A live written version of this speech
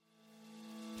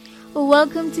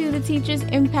Welcome to the Teachers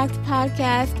Impact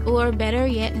Podcast, or better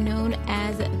yet known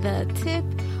as The Tip,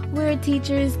 where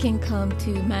teachers can come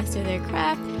to master their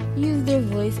craft, use their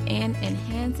voice, and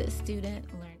enhance student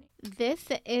learning. This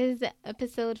is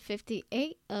episode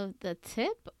 58 of The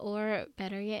Tip, or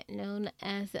better yet known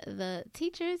as the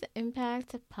Teachers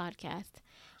Impact Podcast.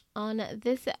 On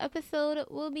this episode,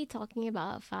 we'll be talking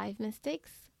about 5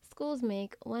 mistakes schools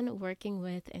make when working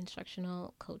with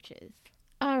instructional coaches.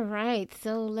 All right,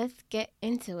 so let's get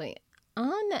into it.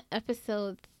 On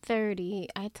episode 30,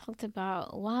 I talked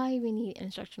about why we need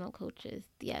instructional coaches.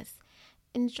 Yes,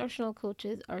 instructional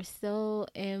coaches are so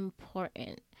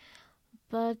important,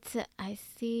 but I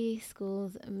see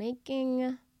schools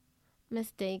making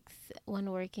mistakes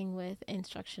when working with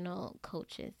instructional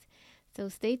coaches. So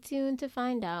stay tuned to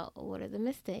find out what are the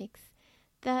mistakes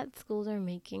that schools are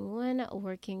making when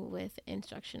working with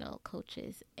instructional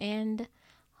coaches, and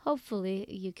hopefully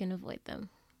you can avoid them.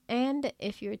 And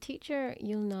if you're a teacher,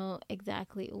 you'll know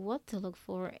exactly what to look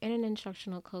for in an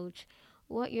instructional coach,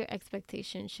 what your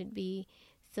expectations should be,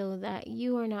 so that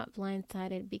you are not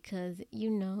blindsided because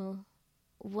you know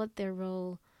what their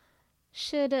role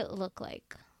should look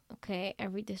like. Okay,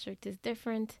 every district is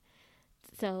different,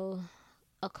 so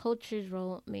a coach's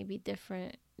role may be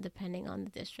different depending on the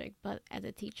district, but as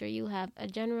a teacher, you have a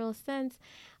general sense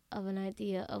of an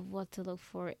idea of what to look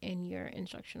for in your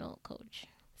instructional coach.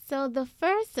 So the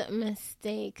first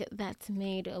mistake that's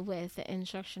made with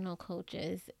instructional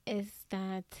coaches is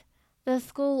that the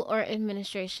school or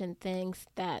administration thinks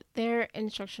that their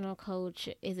instructional coach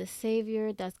is a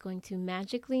savior that's going to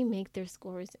magically make their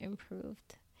scores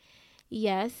improved.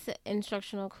 Yes,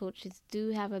 instructional coaches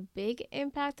do have a big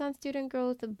impact on student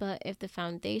growth, but if the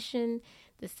foundation,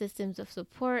 the systems of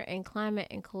support, and climate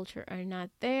and culture are not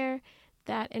there,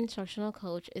 that instructional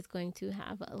coach is going to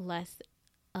have less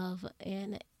of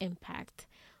an impact.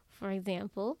 For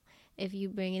example, if you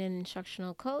bring in an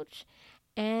instructional coach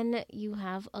and you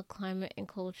have a climate and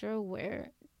culture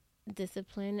where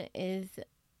discipline is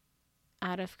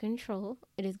out of control,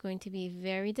 it is going to be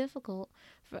very difficult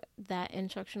for that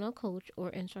instructional coach or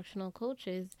instructional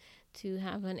coaches to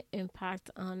have an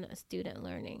impact on student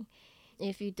learning.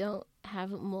 If you don't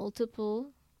have a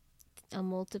multiple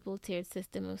tiered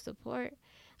system of support,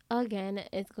 again,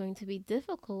 it's going to be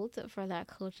difficult for that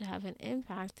coach to have an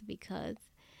impact because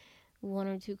one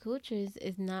or two coaches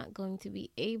is not going to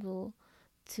be able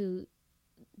to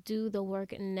do the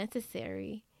work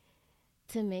necessary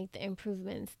to make the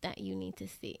improvements that you need to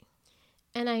see.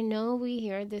 And I know we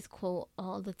hear this quote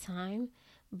all the time,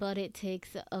 but it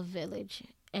takes a village.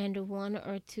 And one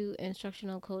or two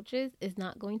instructional coaches is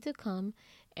not going to come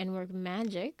and work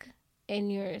magic in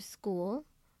your school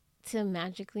to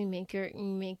magically make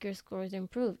your scores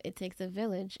improve. It takes a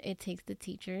village. It takes the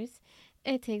teachers.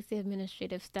 It takes the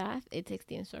administrative staff. It takes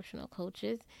the instructional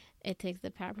coaches. It takes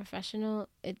the paraprofessional.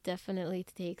 It definitely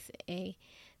takes a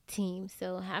team.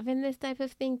 So having this type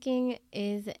of thinking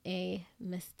is a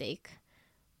mistake.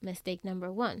 Mistake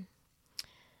number 1.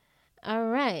 All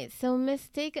right. So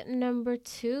mistake number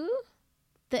 2,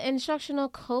 the instructional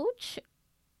coach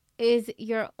is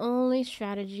your only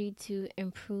strategy to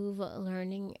improve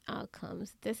learning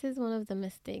outcomes. This is one of the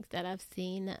mistakes that I've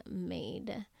seen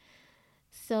made.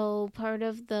 So part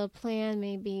of the plan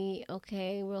may be,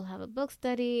 okay, we'll have a book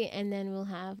study and then we'll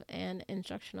have an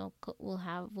instructional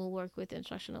we'll work with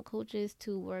instructional coaches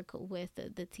to work with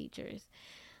the teachers.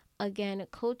 Again,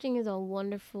 coaching is a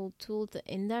wonderful tool to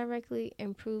indirectly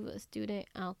improve student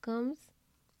outcomes.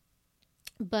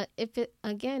 But if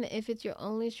it's your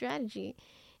only strategy,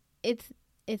 it's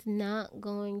not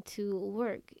going to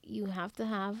work. You have to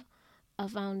have a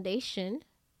foundation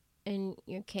in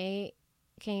your K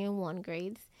and 1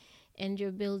 grades, and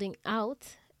you're building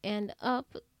out and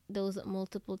up those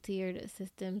multiple tiered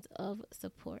systems of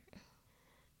support.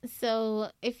 So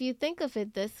if you think of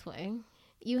it this way,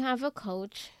 you have a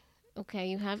coach, okay,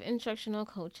 you have instructional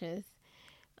coaches,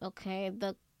 okay,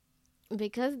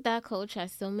 because that coach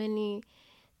has so many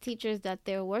teachers that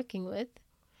they're working with.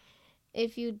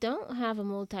 If you don't have a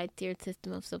multi-tiered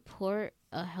system of support,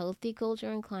 a healthy culture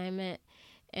and climate,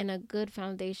 and a good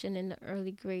foundation in the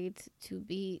early grades to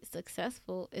be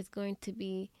successful, it's going to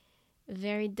be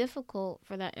very difficult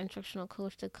for that instructional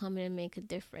coach to come in and make a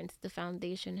difference. The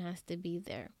foundation has to be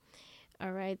there.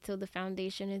 All right, so the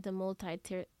foundation is a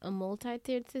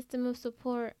multi-tiered system of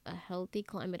support, a healthy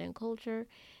climate and culture,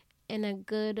 and a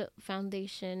good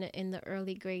foundation in the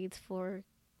early grades for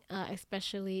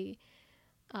especially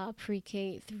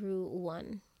pre-K through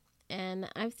 1. And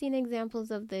I've seen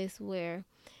examples of this where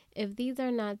if these are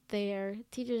not there,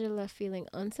 teachers are left feeling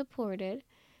unsupported,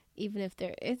 even if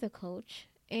there is a coach,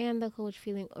 and the coach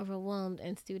feeling overwhelmed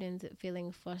and students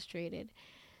feeling frustrated.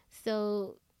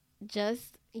 So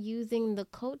just using the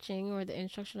coaching or the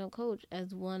instructional coach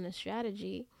as one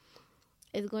strategy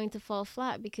is going to fall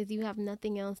flat because you have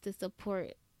nothing else to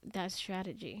support that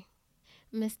strategy.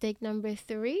 Mistake number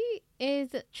 3 is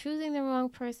choosing the wrong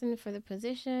person for the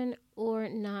position or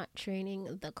not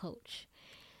training the coach.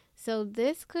 So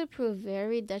this could prove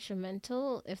very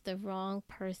detrimental if the wrong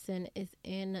person is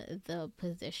in the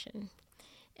position.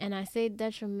 And I say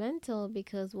detrimental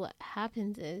because what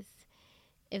happens is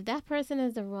if that person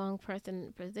is the wrong person in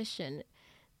the position,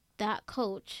 that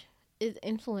coach is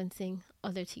influencing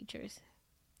other teachers.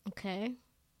 Okay?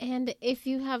 And if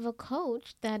you have a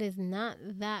coach that is not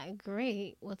that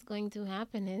great, what's going to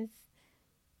happen is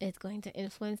it's going to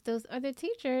influence those other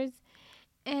teachers,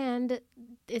 and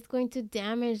it's going to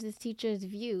damage this teacher's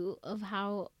view of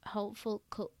how helpful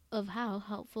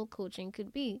coaching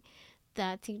could be.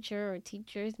 That teacher or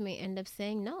teachers may end up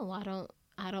saying, "No, I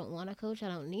don't want a coach. I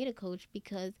don't need a coach,"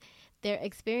 because their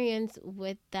experience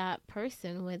with that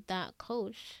person, with that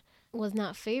coach, was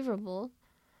not favorable,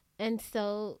 and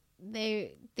so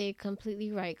they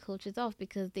completely write coaches off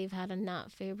because they've had a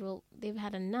not favorable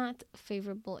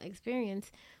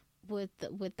experience with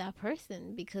that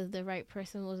person because the right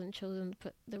person wasn't chosen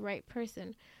for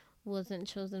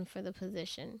the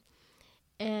position.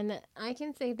 And I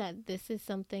can say that this is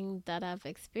something that I've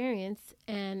experienced,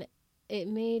 and it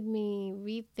made me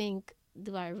rethink,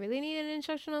 do I really need an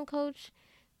instructional coach?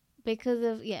 Because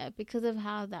of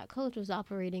how that coach was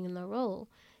operating in the role.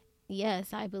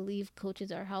 Yes, I believe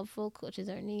coaches are helpful, coaches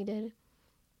are needed.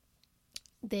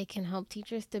 They can help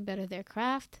teachers to better their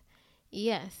craft.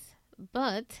 Yes,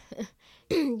 but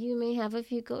you may have a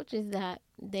few coaches that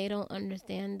they don't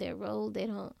understand their role. They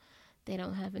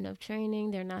don't have enough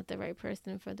training. They're not the right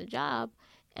person for the job,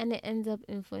 and it ends up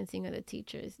influencing other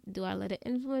teachers. Do I let it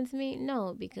influence me?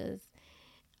 No, because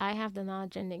I have the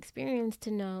knowledge and experience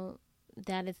to know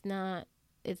that it's not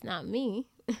me.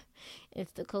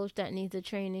 It's the coach that needs the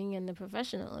training and the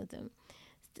professionalism.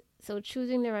 So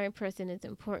choosing the right person is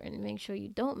important. Make sure you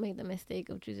don't make the mistake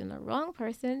of choosing the wrong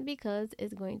person because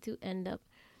it's going to end up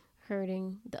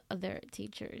hurting the other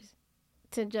teachers.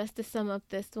 To sum up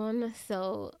this one,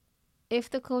 so if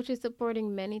the coach is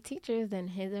supporting many teachers, then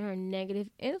his or her negative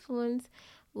influence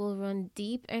will run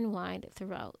deep and wide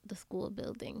throughout the school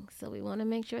building. So we want to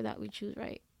make sure that we choose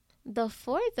right. The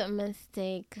fourth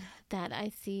mistake that I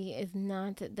see is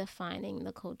not defining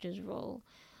the coach's role.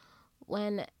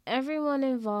 When everyone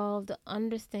involved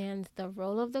understands the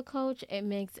role of the coach, it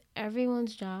makes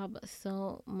everyone's job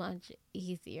so much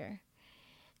easier.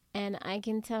 And I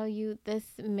can tell you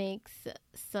this makes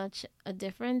such a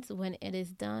difference when it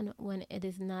is done. When it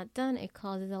is not done, it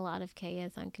causes a lot of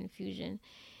chaos and confusion.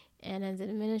 And as an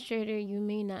administrator, you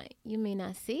may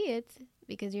not see it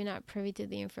because you're not privy to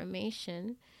the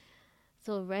information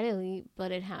so readily,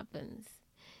 but it happens.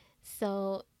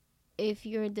 So if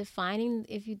you define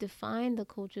the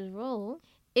coach's role,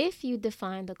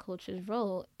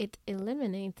 it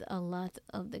eliminates a lot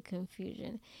of the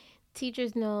confusion.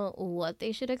 Teachers know what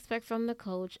they should expect from the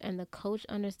coach, and the coach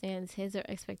understands his or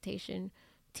expectation.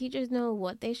 Teachers know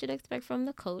what they should expect from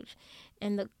the coach,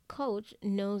 and the coach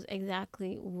knows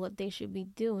exactly what they should be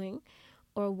doing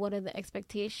or what are the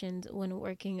expectations when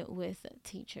working with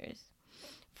teachers.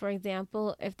 For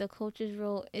example, if the coach's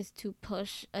role is to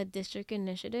push a district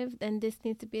initiative, then this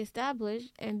needs to be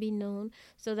established and be known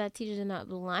so that teachers are not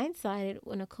blindsided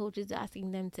when a coach is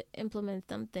asking them to implement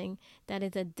something that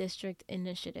is a district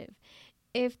initiative.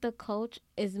 If the coach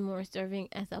is more serving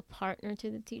as a partner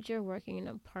to the teacher, working in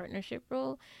a partnership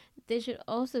role, this should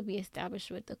also be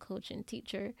established with the coach and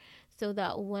teacher so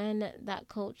that when that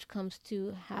coach comes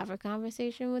to have a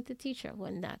conversation with the teacher,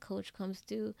 when that coach comes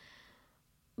to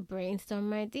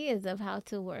brainstorm ideas of how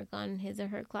to work on his or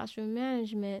her classroom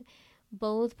management,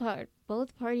 both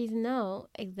parties know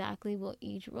exactly what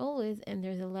each role is, and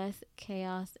there's less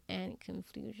chaos and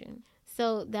confusion.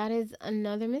 So that is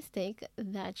another mistake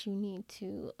that you need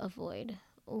to avoid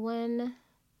when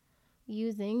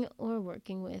using or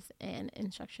working with an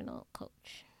instructional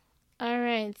coach. All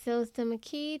right, so some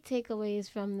key takeaways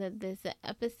from this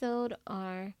episode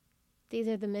are: these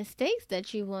are the mistakes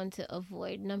that you want to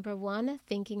avoid. Number 1,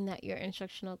 thinking that your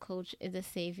instructional coach is a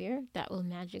savior that will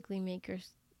magically make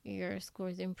your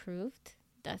scores improved.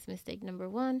 That's mistake number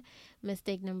 1.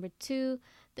 Mistake number 2,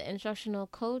 the instructional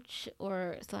coach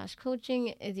or / coaching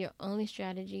is your only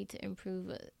strategy to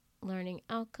improve learning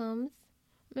outcomes.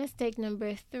 Mistake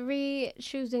number 3,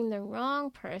 choosing the wrong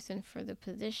person for the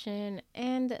position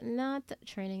and not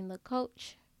training the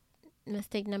coach.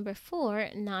 Mistake number 4,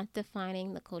 not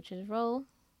defining the coach's role.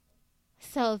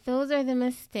 So those are the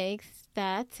mistakes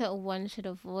that one should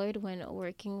avoid when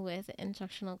working with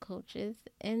instructional coaches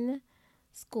in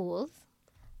schools.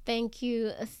 Thank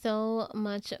you so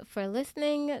much for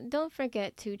listening. Don't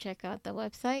forget to check out the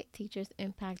website,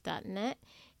 teachersimpact.net.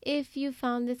 If you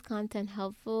found this content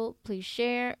helpful, please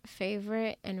share,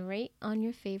 favorite, and rate on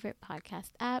your favorite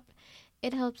podcast app.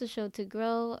 It helps the show to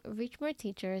grow, reach more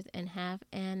teachers, and have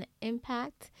an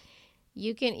impact.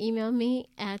 You can email me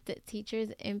at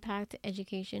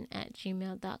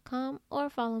teachersimpacteducation@gmail.com or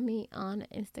follow me on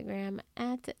Instagram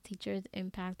at Teachers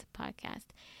Impact Podcast.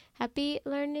 Happy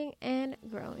learning and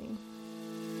growing.